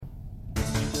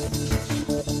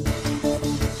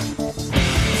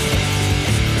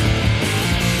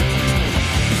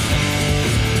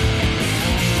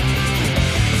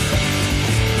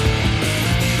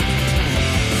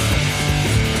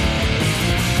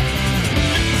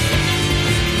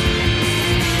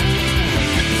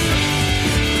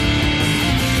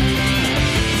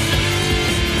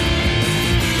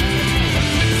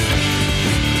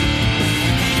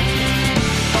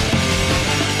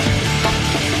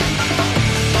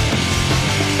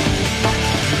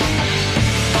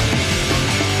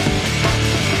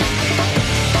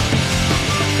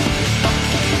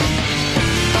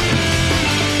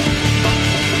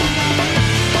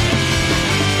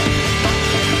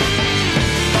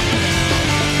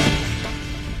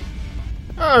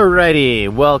Alrighty,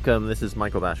 welcome. This is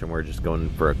Michael Bash, and we're just going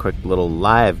for a quick little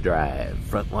live drive.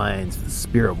 Front lines of the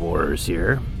Spirit Wars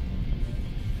here.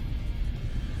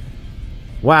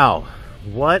 Wow,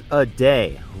 what a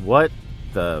day. What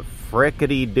the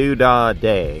frickety-doo-dah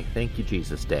day. Thank you,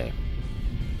 Jesus Day.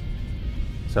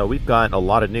 So we've got a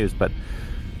lot of news, but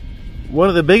one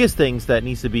of the biggest things that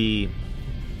needs to be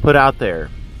put out there,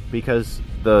 because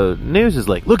the news is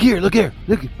like, look here, look,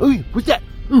 oh, what's that?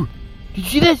 Ooh, did you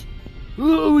see this?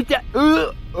 Oh, what's that?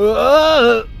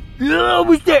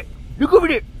 What's that? Look over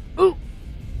there. Oh.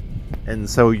 And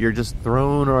so you're just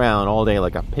thrown around all day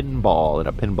like a pinball in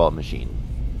a pinball machine.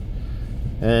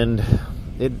 And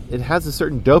it has a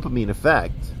certain dopamine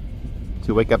effect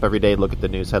to wake up every day, look at the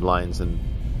news headlines, and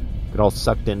get all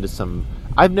sucked into some...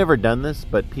 I've never done this,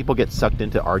 but people get sucked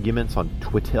into arguments on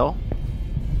Twitter.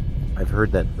 I've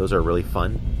heard that those are really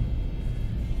fun.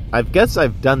 I guess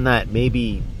I've done that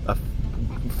maybe a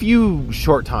few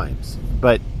short times,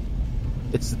 but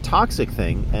it's a toxic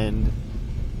thing, and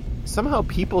somehow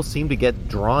people seem to get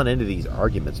drawn into these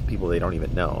arguments with people they don't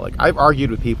even know. Like, I've argued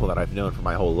with people that I've known for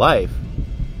my whole life,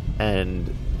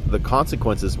 and the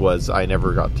consequences was I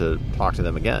never got to talk to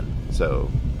them again.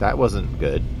 So that wasn't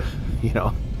good. You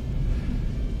know,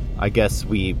 I guess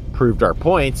we proved our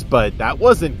points, but that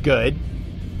wasn't good.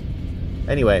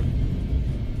 Anyway,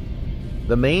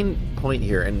 the main point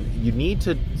here, and you need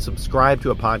to subscribe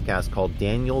to a podcast called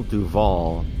Daniel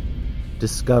Duval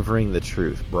Discovering the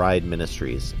Truth, Bride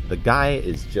Ministries. The guy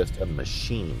is just a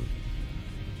machine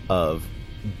of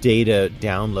data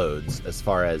downloads as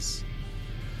far as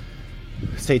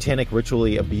satanic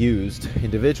ritually abused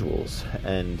individuals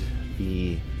and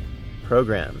the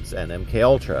programs and MK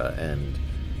Ultra, and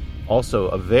also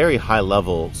a very high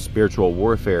level spiritual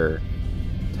warfare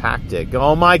tactic.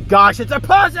 Oh my gosh, it's a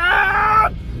possum!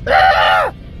 Ah!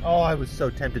 Oh, I was so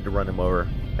tempted to run him over.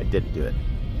 I didn't do it.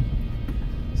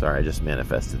 Sorry, I just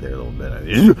manifested there a little bit.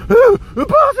 A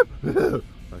possum!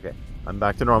 Okay, I'm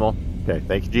back to normal. Okay,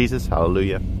 thank you, Jesus.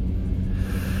 Hallelujah.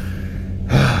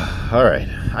 All right,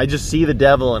 I just see the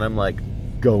devil and I'm like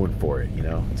going for it, you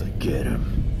know? It's like, get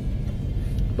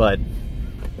him. But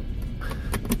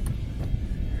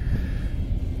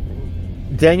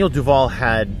Daniel Duval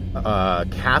had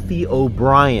Kathy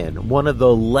O'Brien, one of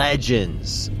the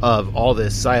legends of all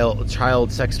this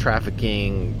child sex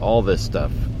trafficking, all this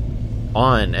stuff,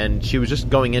 on, and she was just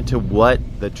going into what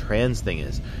the trans thing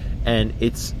is. And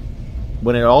it's,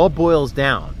 when it all boils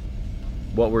down,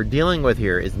 what we're dealing with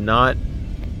here is not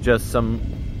just some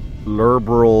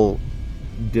liberal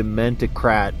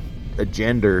dementocrat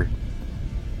agenda.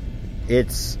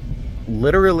 It's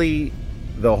literally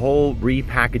the whole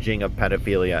repackaging of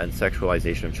pedophilia and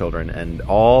sexualization of children, and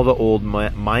all the old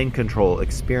mind control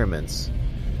experiments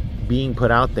being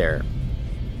put out there.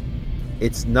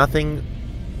 It's nothing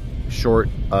short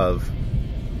of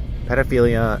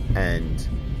pedophilia and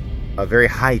a very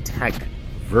high-tech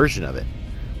version of it,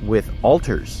 with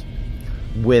altars,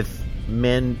 with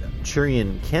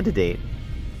Manchurian Candidate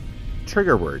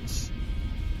trigger words.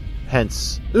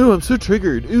 Hence, ooh, I'm so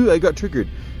triggered. Ooh, I got triggered.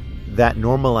 That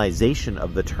normalization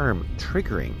of the term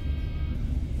triggering.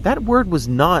 That word was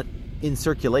not in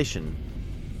circulation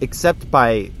except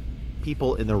by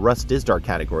people in the Russ Dizdar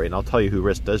category, and I'll tell you who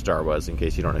Russ Dizdar was in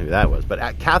case you don't know who that was.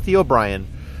 But Kathy O'Brien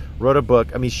wrote a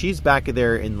book. I mean, she's back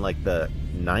there in like the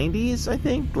 90s, I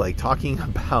think, like talking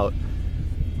about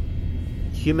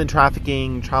human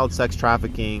trafficking, child sex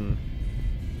trafficking,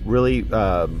 really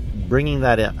bringing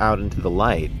that out into the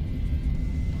light.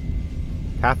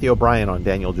 Kathy O'Brien on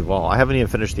Daniel Duval. I haven't even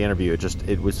finished the interview.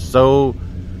 It was so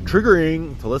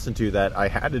triggering to listen to that I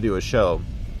had to do a show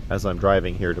as I'm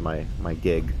driving here to my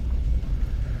gig.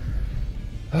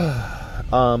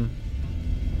 The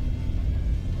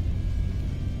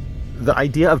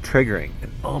idea of triggering.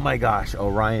 Oh my gosh,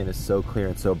 Orion is so clear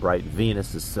and so bright.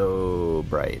 Venus is so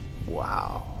bright.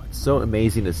 Wow. It's so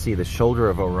amazing to see the shoulder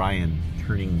of Orion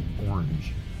turning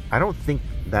orange. I don't think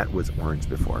that was orange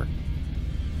before.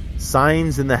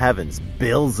 Signs in the heavens.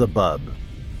 Beelzebub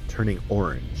turning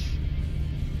orange.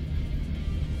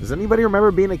 Does anybody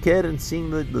remember being a kid and seeing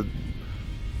the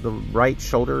right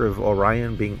shoulder of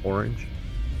Orion being orange?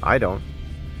 I don't.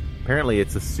 Apparently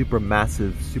it's a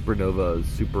supermassive supernova,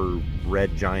 super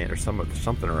red giant or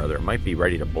something or other. It might be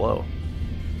ready to blow.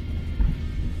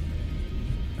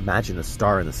 Imagine a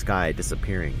star in the sky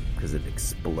disappearing because it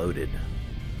exploded.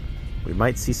 We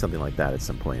might see something like that at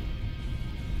some point.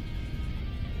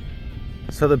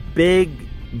 So the big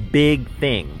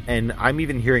thing, and I'm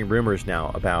even hearing rumors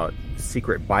now about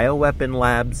secret bioweapon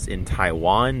labs in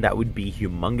Taiwan. That would be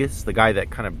humongous. The guy that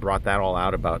kind of brought that all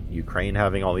out about Ukraine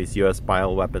having all these US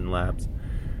bioweapon labs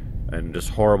and just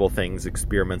horrible things,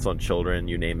 experiments on children,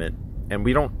 you name it. And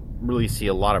we don't really see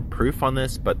a lot of proof on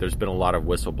this, but there's been a lot of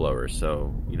whistleblowers.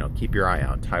 So, keep your eye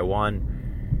out.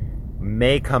 Taiwan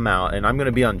may come out, and I'm going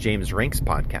to be on James Rink's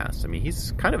podcast. I mean,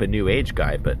 he's kind of a new age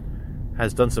guy, but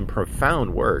has done some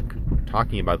profound work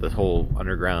talking about this whole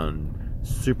underground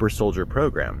super soldier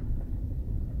program.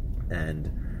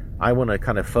 And I want to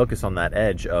kind of focus on that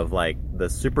edge of like the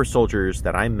super soldiers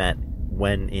that I met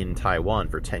when in Taiwan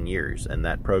for 10 years and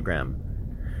that program,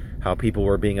 how people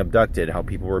were being abducted, how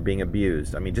people were being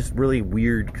abused. I mean, just really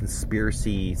weird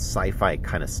conspiracy sci-fi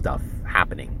kind of stuff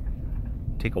happening.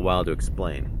 Take a while to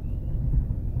explain.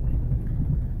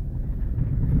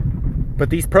 But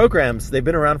these programs, they've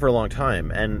been around for a long time,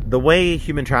 and the way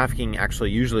human trafficking actually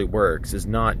usually works is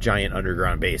not giant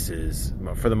underground bases.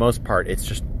 For the most part, it's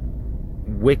just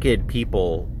wicked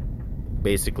people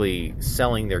basically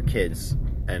selling their kids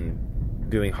and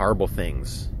doing horrible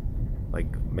things, like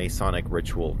Masonic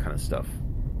ritual kind of stuff.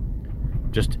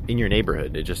 Just in your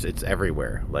neighborhood, it's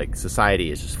everywhere. Like, society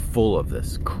is just full of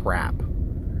this crap.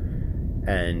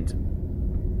 And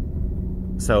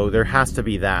so there has to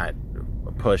be that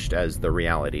pushed as the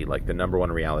reality. Like, the number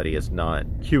one reality is not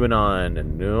QAnon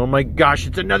and, oh my gosh,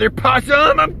 it's another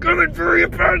possum, I'm coming for you,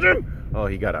 possum. Oh,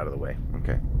 he got out of the way.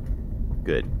 Okay,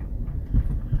 good.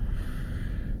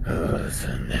 Oh,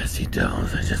 some nasty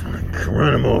dogs. I just want to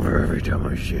run them over every time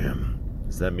I see them.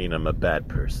 Does that mean I'm a bad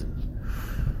person?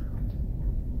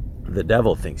 The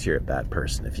devil thinks you're a bad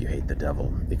person if you hate the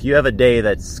devil. If you have a day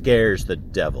that scares the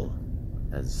devil,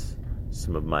 as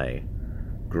some of my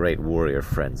great warrior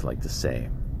friends like to say,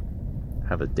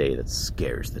 have a day that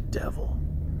scares the devil.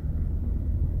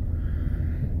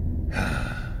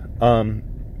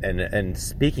 And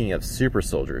speaking of super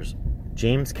soldiers,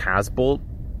 James Casbolt,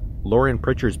 Lauren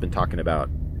Pritchard's been talking about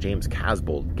James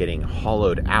Casbolt getting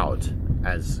hollowed out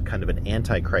as kind of an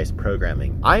antichrist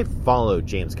programming. I followed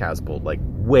James Casbolt like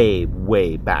way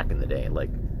back in the day,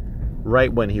 like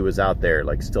right when he was out there,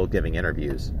 like still giving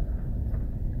interviews.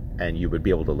 And you would be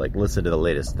able to like listen to the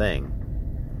latest thing.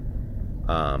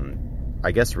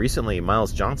 I guess recently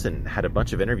Miles Johnson had a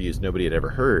bunch of interviews nobody had ever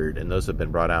heard, and those have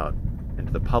been brought out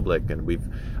into the public. And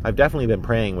I've definitely been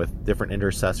praying with different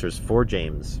intercessors for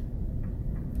James.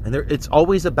 And it's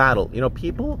always a battle.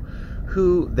 People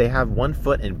who they have one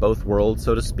foot in both worlds,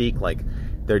 so to speak, like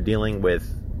they're dealing with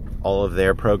all of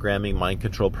their programming, mind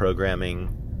control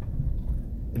programming.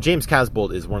 James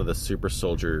Casbolt is one of the super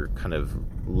soldier kind of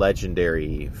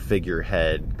legendary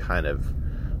figurehead kind of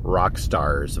rock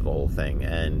stars of the whole thing,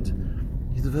 and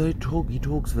he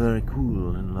talks very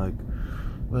cool and like,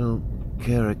 well,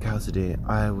 Kara Cassidy,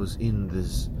 I was in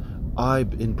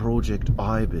Project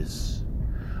Ibis.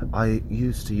 I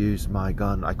used to use my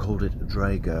gun, I called it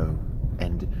Drago,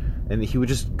 and he would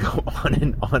just go on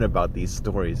and on about these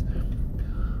stories.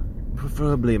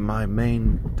 Preferably, my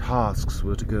main tasks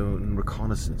were to go in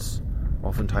reconnaissance.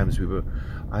 Oftentimes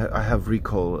I have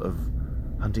recall of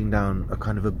hunting down a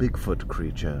kind of a Bigfoot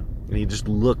creature. And he just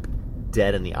looked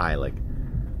dead in the eye, like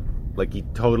he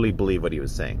totally believed what he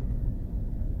was saying.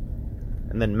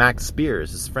 And then Max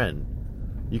Spears, his friend,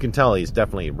 you can tell he's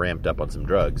definitely ramped up on some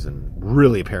drugs and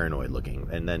really paranoid looking.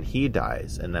 And then he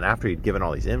dies. And then after he'd given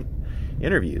all these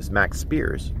interviews, Max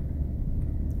Spears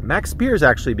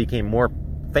actually became more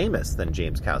famous than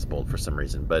James Casbolt for some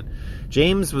reason. But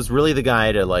James was really the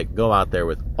guy to like go out there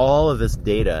with all of this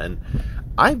data. And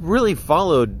I really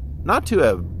followed, not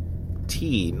to a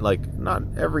T, like not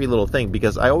every little thing,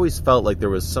 because I always felt like there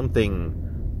was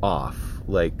something off.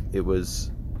 Like it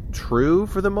was true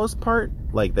for the most part.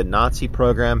 Like the Nazi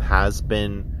program has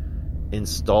been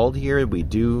installed here. We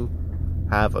do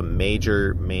have a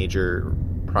major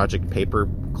Project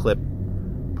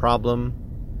Paperclip problem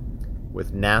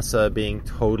with NASA being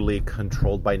totally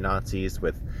controlled by Nazis,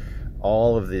 with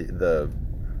all of the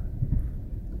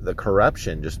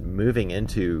corruption just moving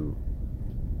into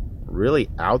really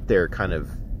out there kind of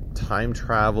time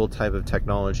travel type of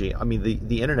technology. I mean,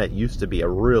 the internet used to be a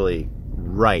really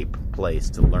ripe place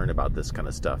to learn about this kind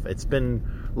of stuff. It's been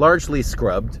largely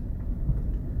scrubbed.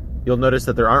 You'll notice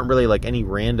that there aren't really like any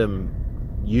random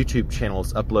YouTube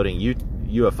channels uploading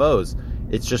UFOs.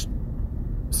 It's just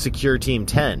Secure Team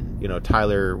 10,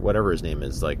 Tyler, whatever his name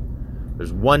is. Like,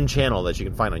 there's one channel that you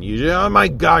can find on YouTube. Oh my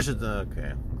gosh,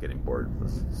 okay, I'm getting bored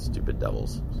with those stupid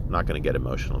devils. I'm not going to get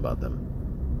emotional about them.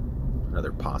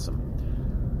 Another possum.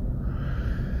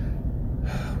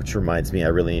 Which reminds me,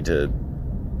 I need to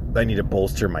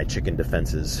bolster my chicken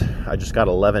defenses. I just got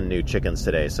 11 new chickens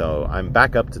today, so I'm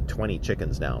back up to 20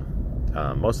 chickens now.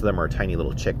 Most of them are tiny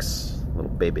little chicks, little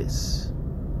babies.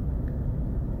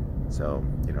 So,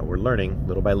 we're learning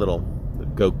little by little.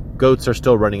 The goats are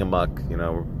still running amok,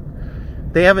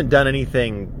 They haven't done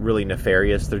anything really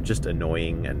nefarious. They're just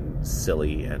annoying and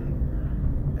silly,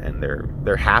 and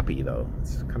they're happy, though.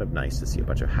 It's kind of nice to see a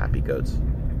bunch of happy goats.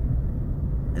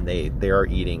 And they are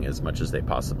eating as much as they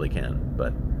possibly can,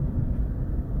 but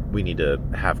we need to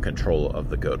have control of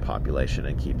the goat population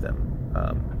and keep them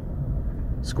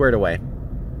squared away.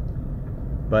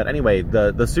 But anyway,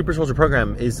 the Super Soldier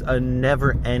program is a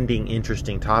never-ending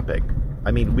interesting topic.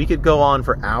 I mean, we could go on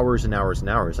for hours and hours and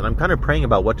hours, and I'm kind of praying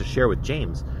about what to share with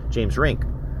James Rink,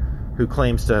 who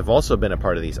claims to have also been a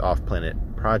part of these off-planet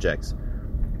projects.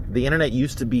 The internet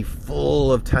used to be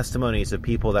full of testimonies of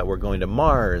people that were going to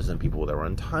Mars, and people that were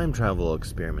on time travel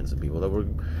experiments, and people that were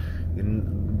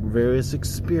in various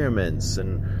experiments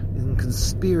and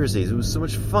conspiracies. It was so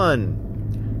much fun.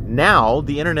 Now,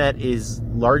 the internet is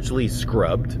largely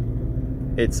scrubbed.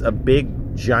 It's a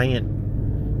big,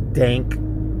 giant, dank,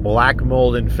 black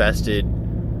mold-infested,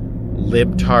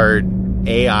 libtard,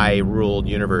 AI-ruled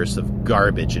universe of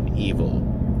garbage and evil.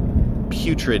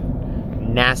 Putrid,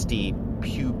 nasty,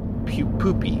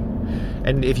 poopy.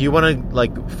 And if you want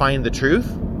to, find the truth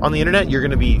on the internet, you're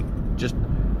going to be just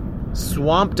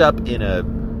swamped up in a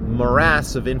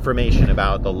morass of information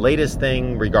about the latest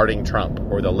thing regarding Trump,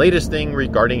 or the latest thing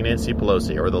regarding Nancy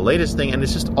Pelosi, or the latest thing, and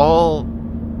it's just all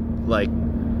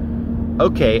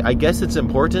okay, I guess it's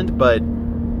important, but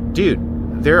dude,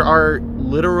 there are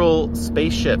literal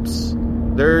spaceships.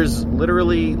 There's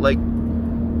literally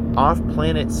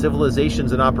off-planet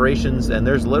civilizations and operations, and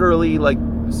there's literally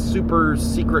super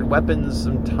secret weapons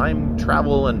and time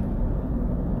travel, and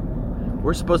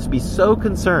we're supposed to be so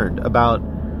concerned about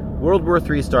World War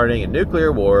III starting, and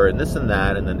nuclear war, and this and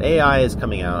that, and then AI is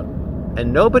coming out,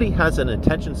 and nobody has an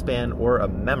attention span or a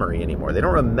memory anymore. They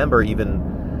don't remember even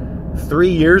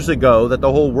 3 years ago that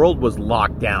the whole world was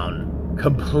locked down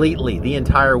completely, the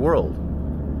entire world.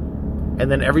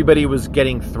 And then everybody was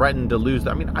getting threatened to lose.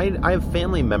 I mean, I have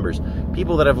family members,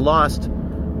 people that have lost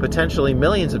potentially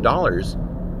millions of dollars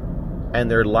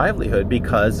and their livelihood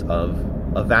because of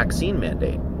a vaccine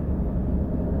mandate.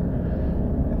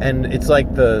 And it's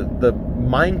like the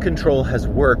mind control has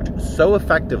worked so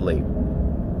effectively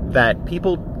that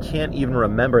people can't even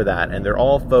remember that, and they're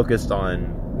all focused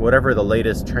on whatever the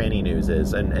latest tranny news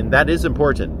is. And that is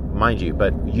important, mind you,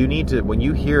 but you need to, when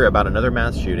you hear about another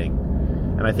mass shooting,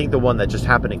 and I think the one that just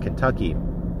happened in Kentucky,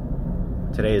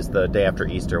 today is the day after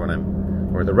Easter,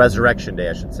 or the Resurrection Day,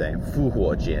 I should say, 复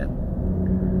活节.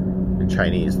 In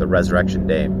Chinese, the Resurrection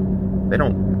Day.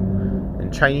 In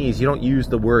Chinese, you don't use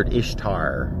the word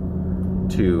Ishtar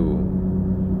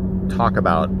to talk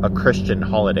about a Christian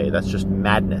holiday. That's just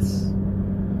madness.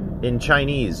 In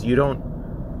Chinese, you don't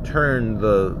turn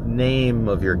the name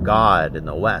of your God in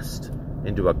the West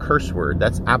into a curse word.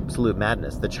 That's absolute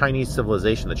madness. The Chinese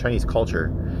civilization, the Chinese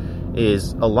culture,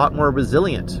 is a lot more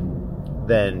resilient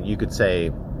than you could say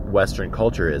Western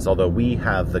culture is, although we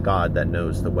have the God that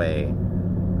knows the way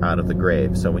out of the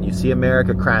grave. So when you see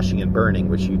America crashing and burning,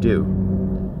 which you do,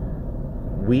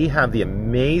 we have the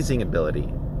amazing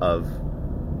ability of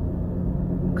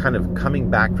kind of coming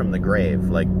back from the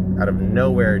grave, out of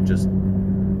nowhere, just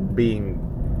being,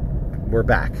 we're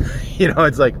back.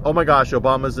 It's like, oh my gosh,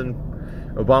 Obama's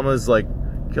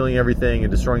killing everything and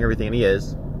destroying everything, and he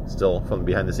is, still, from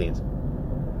behind the scenes.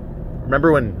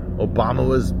 Remember when Obama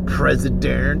was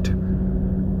president?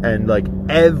 And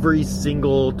every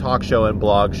single talk show and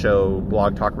blog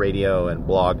talk radio and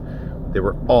blog, they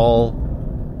were all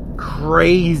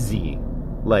crazy.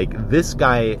 This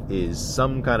guy is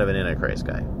some kind of an Antichrist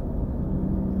guy.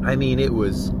 I mean, it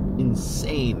was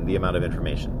insane, the amount of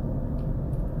information.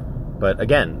 But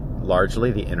again,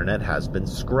 largely the internet has been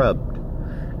scrubbed.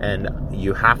 And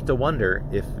you have to wonder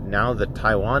if now that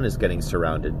Taiwan is getting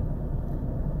surrounded,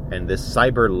 and this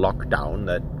cyber lockdown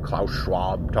that Klaus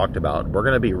Schwab talked about, we're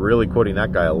going to be really quoting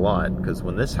that guy a lot, because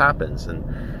when this happens and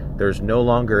there's no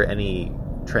longer any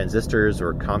transistors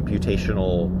or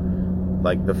computational,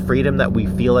 like the freedom that we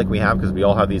feel like we have, because we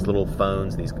all have these little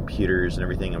phones, these computers and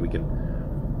everything, and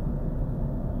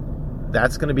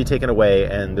that's going to be taken away,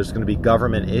 and there's going to be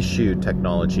government issued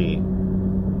technology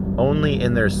only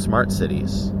in their smart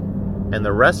cities. And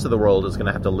the rest of the world is going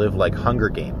to have to live like Hunger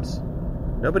Games.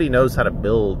 Nobody knows how to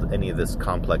build any of this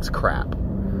complex crap.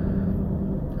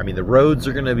 I mean, the roads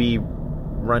are going to be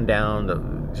run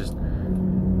down. Just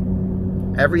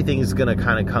everything's going to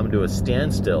kind of come to a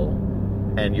standstill.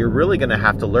 And you're really going to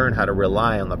have to learn how to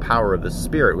rely on the power of the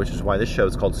Spirit, which is why this show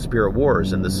is called Spirit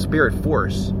Wars, and the Spirit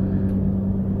Force,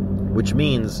 which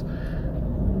means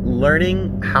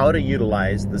learning how to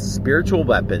utilize the spiritual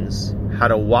weapons, how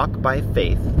to walk by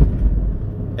faith.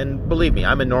 And believe me,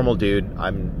 I'm a normal dude.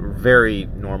 I'm very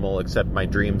normal, except my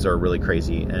dreams are really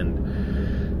crazy.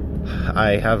 And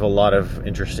I have a lot of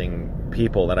interesting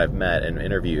people that I've met and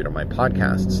interviewed on my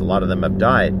podcasts. A lot of them have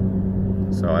died.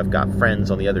 So I've got friends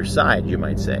on the other side, you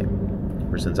might say.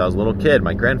 Ever since I was a little kid,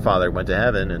 my grandfather went to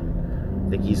heaven, and I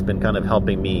think he's been kind of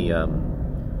helping me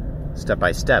step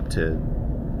by step to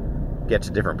get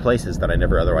to different places that I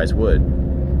never otherwise would.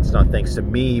 It's not thanks to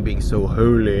me being so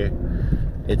holy.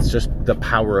 It's just the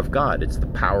power of God. It's the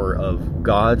power of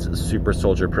God's super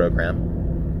soldier program.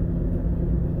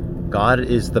 God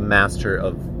is the master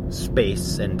of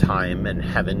space and time and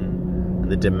heaven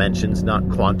and the dimensions, not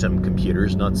quantum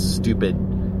computers, not stupid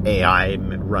AI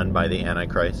run by the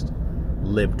Antichrist,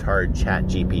 libtard chat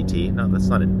GPT. No, that's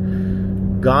not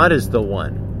it. God is the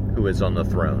one who is on the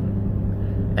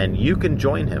throne, and you can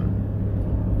join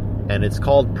him. And it's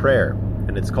called prayer,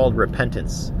 and it's called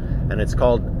repentance, and it's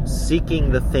called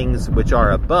seeking the things which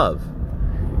are above.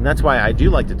 And that's why I do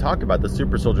like to talk about the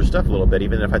super soldier stuff a little bit,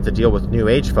 even if I have to deal with New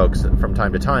Age folks from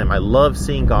time to time. I love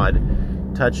seeing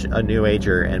God touch a New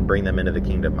Ager and bring them into the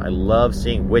kingdom. I love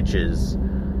seeing witches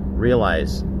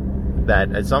realize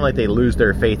that it's not like they lose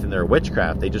their faith in their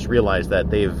witchcraft. They just realize that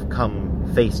they've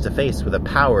come face to face with a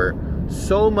power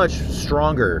so much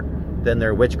stronger than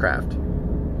their witchcraft.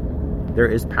 There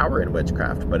is power in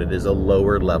witchcraft, but it is a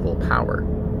lower level power.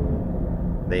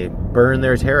 They burn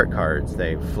their tarot cards,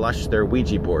 they flush their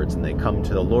Ouija boards, and they come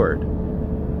to the Lord.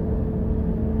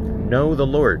 Know the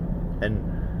Lord. And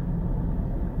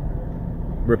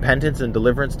repentance and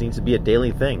deliverance needs to be a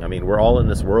daily thing. I mean, we're all in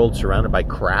this world surrounded by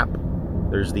crap.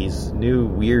 There's these new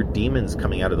weird demons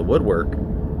coming out of the woodwork.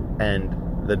 And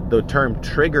the term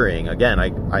triggering, again,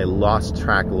 I lost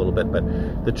track a little bit,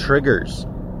 but the triggers,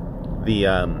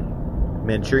 the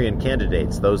Manchurian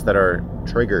candidates, those that are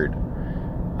triggered,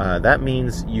 that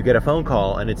means you get a phone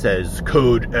call and it says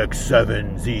code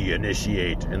X7Z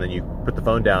initiate, and then you put the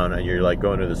phone down and you're like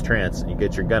going into this trance, and you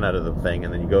get your gun out of the thing,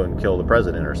 and then you go and kill the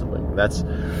president or something. That's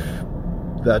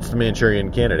the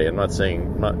Manchurian candidate. I'm not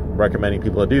recommending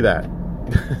people to do that.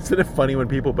 Isn't it funny when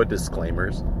people put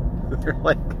disclaimers? They're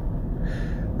like,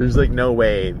 there's like no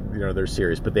way, they're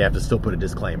serious, but they have to still put a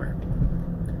disclaimer.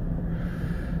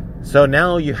 So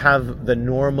now you have the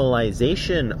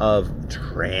normalization of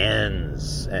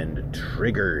trans and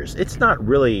triggers. It's not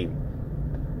really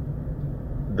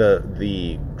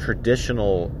the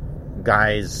traditional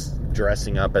guys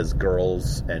dressing up as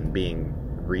girls and being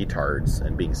retards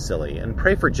and being silly. And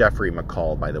pray for Jeffrey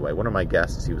McCall, by the way, one of my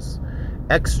guests. He was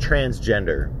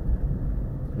ex-transgender.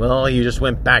 Well, he just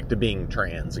went back to being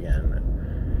trans again.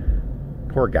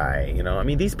 Poor guy, I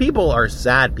mean, these people are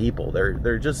sad people.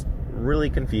 They're just really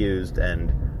confused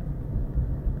and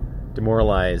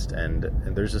demoralized, and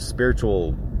there's a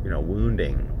spiritual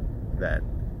wounding that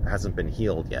hasn't been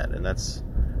healed yet, and that's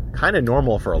kind of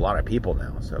normal for a lot of people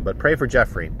now. So, but pray for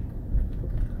Jeffrey.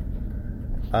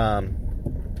 Yeah,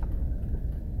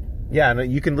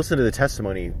 and you can listen to the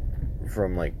testimony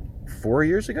from like 4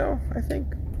 years ago, I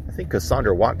think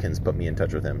Cassandra Watkins put me in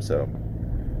touch with him. So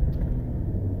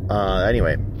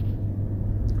anyway,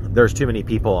 there's too many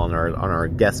people on our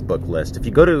guest book list. If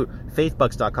you go to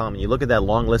faithbucks.com and you look at that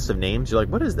long list of names, you're like,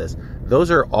 what is this? Those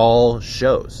are all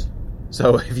shows.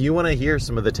 So if you want to hear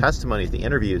some of the testimonies, the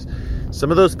interviews,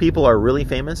 some of those people are really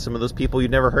famous. Some of those people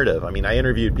you've never heard of. I mean, I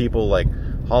interviewed people like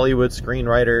Hollywood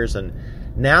screenwriters, and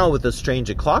now with the Strange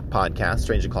O'Clock podcast,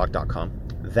 strangeoclock.com,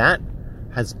 that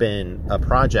has been a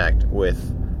project with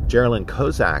Geraldine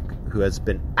Kozak, who has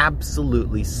been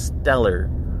absolutely stellar,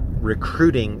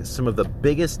 recruiting some of the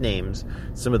biggest names,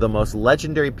 some of the most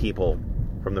legendary people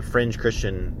from the Fringe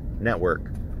Christian Network.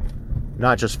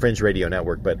 Not just Fringe Radio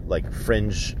Network, but like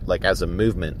Fringe, like as a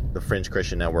movement, the Fringe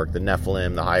Christian Network, the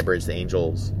Nephilim, the Hybrids, the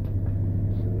Angels.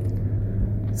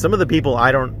 Some of the people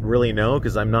I don't really know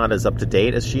because I'm not as up to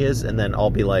date as she is, and then I'll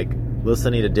be like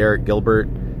listening to Derek Gilbert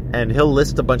And he'll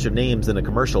list a bunch of names in a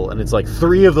commercial, and it's like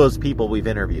 3 of those people we've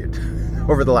interviewed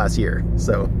over the last year.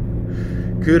 So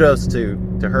kudos to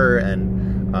her,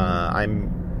 and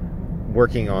I'm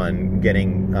working on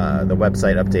getting the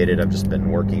website updated. I've just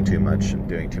been working too much and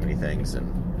doing too many things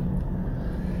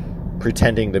and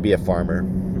pretending to be a farmer.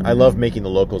 I love making the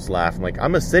locals laugh. I'm like,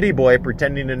 I'm a city boy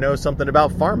pretending to know something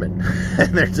about farming.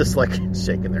 And they're just like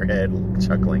shaking their head,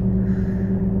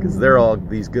 chuckling. Because they're all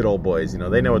these good old boys,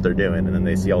 they know what they're doing. And then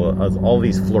they see all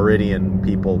these Floridian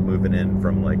people moving in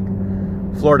from, like,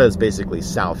 Florida is basically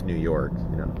South New York,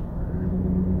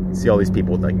 You see all these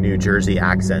people with, like, New Jersey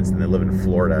accents, and they live in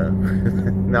Florida.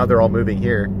 Now they're all moving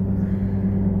here.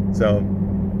 So,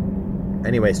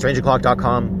 anyway,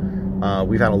 strangeoclock.com.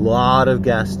 We've had a lot of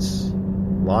guests.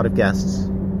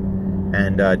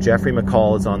 And Jeffrey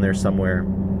McCall is on there somewhere.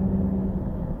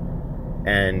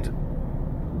 And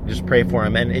just pray for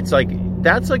him. And it's like,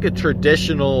 that's like a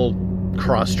traditional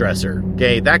cross-dresser.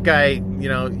 Okay, that guy,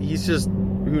 he's just,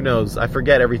 who knows? I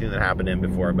forget everything that happened to him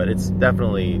before, but it's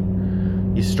definitely,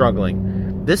 he's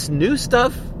struggling. This new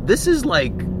stuff, this is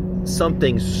like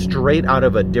something straight out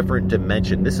of a different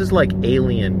dimension. This is like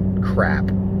alien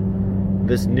crap.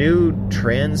 This new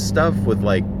trans stuff with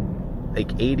like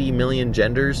 80 million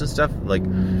genders and stuff. Like,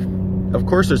 of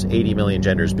course there's 80 million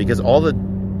genders, because all the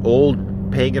old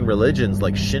pagan religions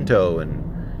like Shinto and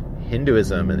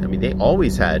Hinduism, and I mean, they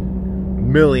always had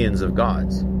millions of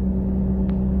gods.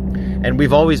 And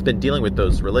we've always been dealing with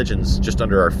those religions just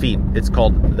under our feet. It's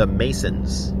called the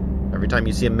Masons. Every time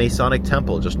you see a Masonic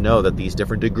temple, just know that these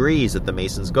different degrees that the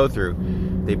Masons go through,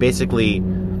 they basically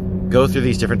go through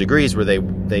these different degrees where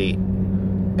they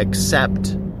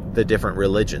accept the different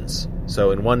religions.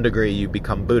 So in one degree you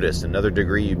become Buddhist, another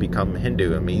degree you become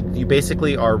Hindu. I mean, you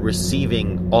basically are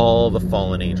receiving all the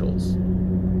fallen angels.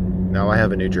 Now I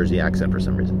have a New Jersey accent for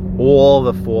some reason. All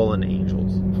the fallen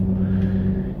angels.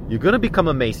 You're going to become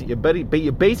a Mason, but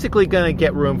you're basically going to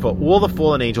get room for all the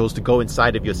fallen angels to go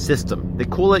inside of your system. They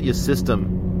call it your system.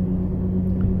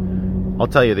 I'll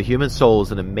tell you, the human soul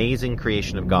is an amazing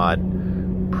creation of God.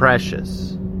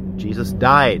 Precious. Jesus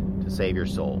died to save your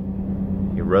soul.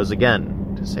 He rose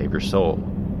again to save your soul.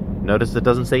 Notice it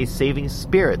doesn't say saving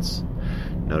spirits.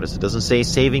 Notice it doesn't say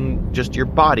saving just your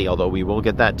body, although we will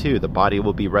get that too. The body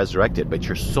will be resurrected, but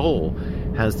your soul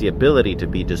has the ability to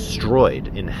be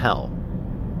destroyed in hell.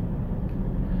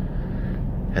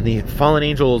 And the fallen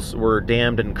angels were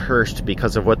damned and cursed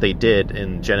because of what they did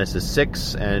in Genesis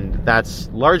 6, and that's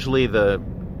largely the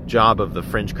job of the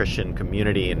fringe Christian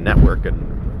community and network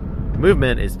and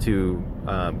movement, is to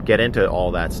get into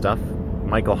all that stuff.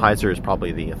 Michael Heiser is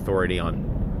probably the authority on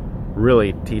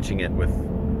really teaching it with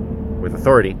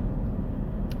authority.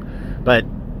 But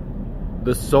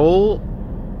the soul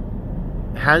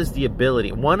has the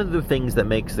ability, one of the things that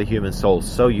makes the human soul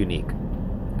so unique,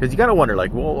 because you got to wonder,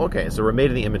 like, well, okay, so we're made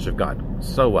in the image of God.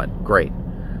 So what? Great.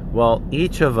 Well,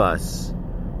 each of us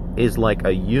is like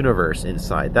a universe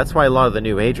inside. That's why a lot of the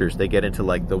New Agers, they get into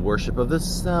like the worship of the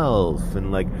self,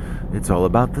 and like it's all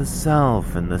about the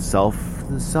self and the self.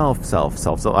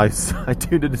 I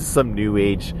tuned into some New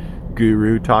Age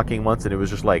guru talking once, and it was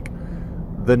just like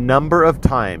the number of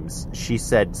times she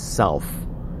said self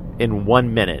in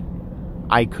 1 minute.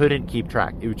 I couldn't keep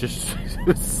track. It was just it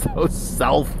was so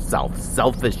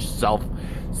selfish,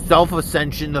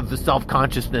 self-ascension of the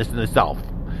self-consciousness and the self.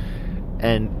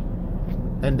 And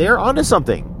they're onto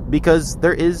something, because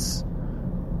there is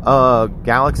a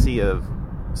galaxy of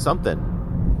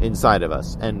something inside of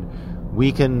us, and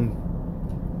we can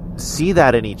see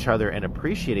that in each other and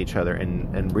appreciate each other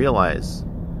and realize,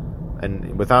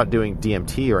 and without doing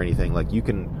DMT or anything, like, you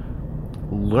can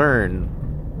learn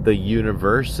the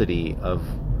university of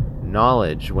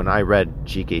knowledge. When I read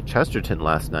G.K. Chesterton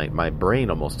last night, my brain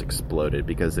almost exploded,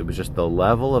 because it was just the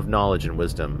level of knowledge and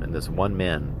wisdom in this one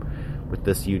man with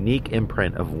this unique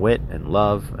imprint of wit and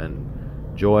love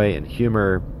and joy and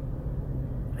humor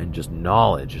and just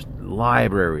knowledge, just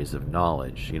libraries of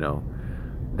knowledge,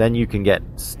 Then you can get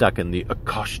stuck in the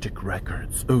Akashic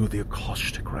records. Oh, the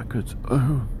Akashic records.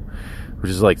 Oh, which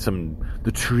is like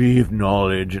the tree of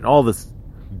knowledge and all this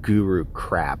guru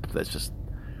crap that's just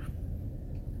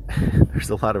there's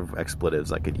a lot of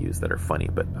expletives I could use that are funny,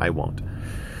 but I won't.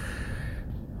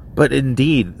 But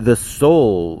indeed, the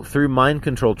soul, through mind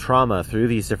control trauma, through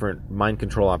these different mind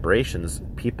control operations,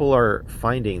 people are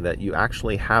finding that you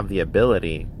actually have the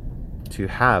ability to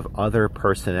have other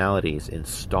personalities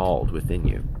installed within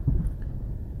you.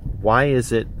 Why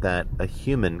is it that a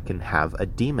human can have a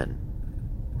demon?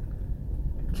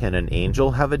 Can an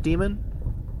angel have a demon?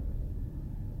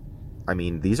 I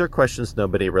mean, these are questions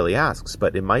nobody really asks,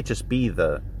 but it might just be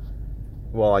the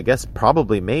well, I guess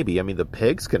probably maybe. I mean, the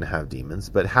pigs can have demons,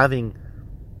 but having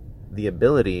the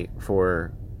ability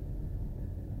for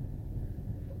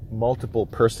multiple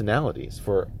personalities,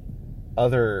 for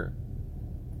other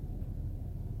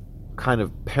kind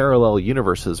of parallel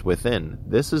universes within,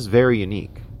 this is very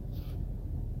unique.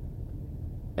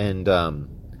 And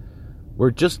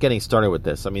we're just getting started with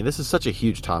this. I mean, this is such a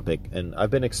huge topic, and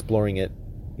I've been exploring it,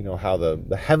 how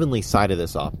the heavenly side of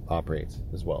this operates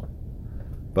as well.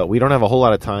 But we don't have a whole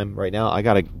lot of time right now. I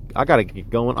gotta get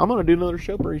going. I'm gonna do another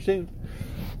show pretty soon.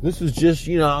 This is just,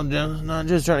 I'm not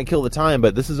just trying to kill the time,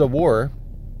 but this is a war,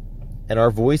 and our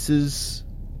voices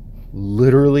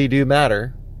literally do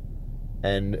matter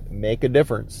and make a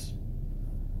difference.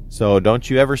 So don't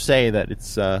you ever say that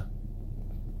it's a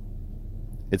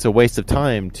waste of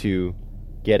time to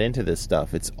get into this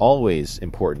stuff. It's always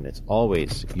important. It's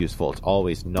always useful. It's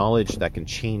always knowledge that can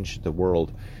change the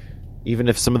world. Even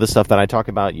if some of the stuff that I talk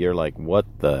about, you're like, what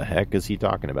the heck is he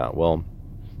talking about? Well,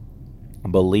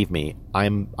 believe me,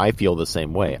 I feel the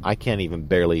same way. I can't even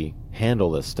barely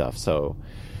handle this stuff. So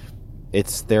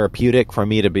it's therapeutic for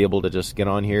me to be able to just get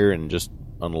on here and just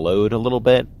unload a little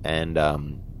bit. And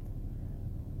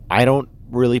I don't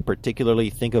really particularly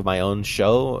think of my own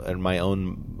show and my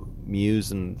own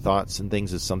muse and thoughts and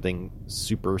things as something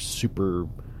super, super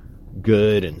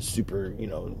good and super,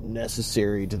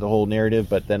 necessary to the whole narrative.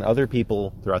 But then other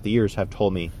people throughout the years have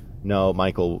told me, no,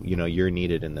 Michael, you're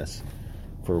needed in this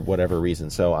for whatever reason.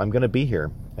 So I'm going to be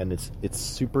here, and it's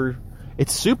super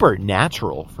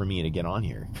natural for me to get on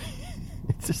here.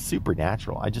 It's just super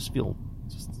natural. I just feel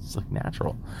it's like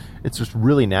natural. It's just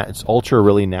really it's ultra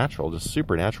really natural, just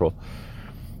super natural.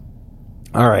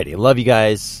 Alrighty, love you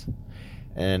guys,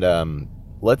 and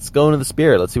let's go into the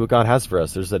spirit. Let's see what God has for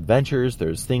us. There's adventures.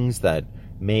 There's things that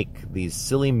make these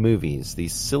silly movies,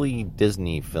 these silly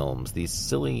Disney films, these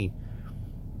silly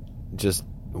just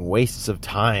wastes of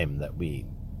time that we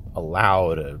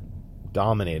allow to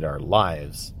dominate our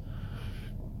lives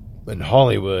in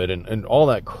Hollywood and all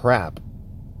that crap.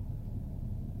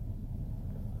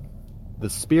 The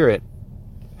Spirit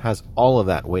has all of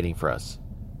that waiting for us.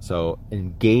 So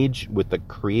engage with the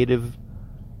creative,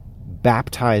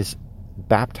 baptized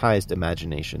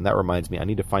imagination. That reminds me, I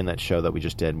need to find that show that we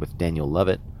just did with Daniel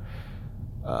Lovett.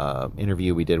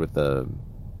 Interview we did with the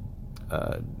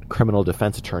criminal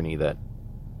defense attorney that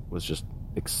was just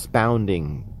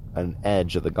expounding an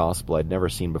edge of the gospel I'd never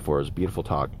seen before. It was a beautiful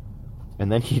talk.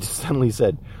 And then he just suddenly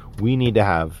said, we need to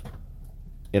have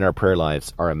in our prayer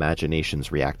lives our imaginations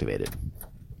reactivated.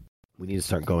 We need to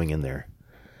start going in there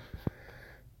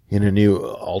in a new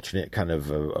alternate kind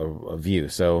of a view.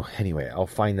 So anyway, I'll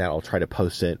find that. I'll try to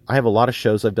post it. I have a lot of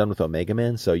shows I've done with Omega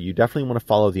Man, so you definitely want to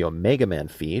follow the Omega Man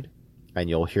feed, and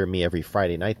you'll hear me every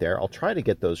Friday night there. I'll try to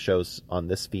get those shows on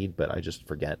this feed, but I just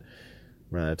forget.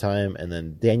 Run out of time. And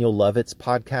then Daniel Lovett's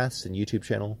podcast and YouTube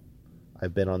channel,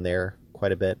 I've been on there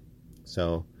quite a bit.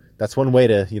 So that's one way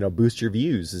to, boost your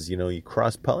views is, you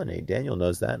cross-pollinate. Daniel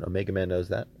knows that. Omega Man knows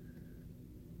that.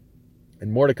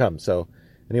 And more to come. So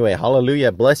anyway,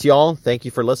 hallelujah. Bless y'all. Thank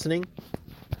you for listening.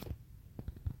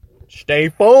 Stay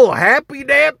full. Happy,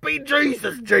 dappy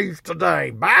Jesus juice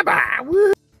today. Bye-bye.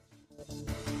 Woo.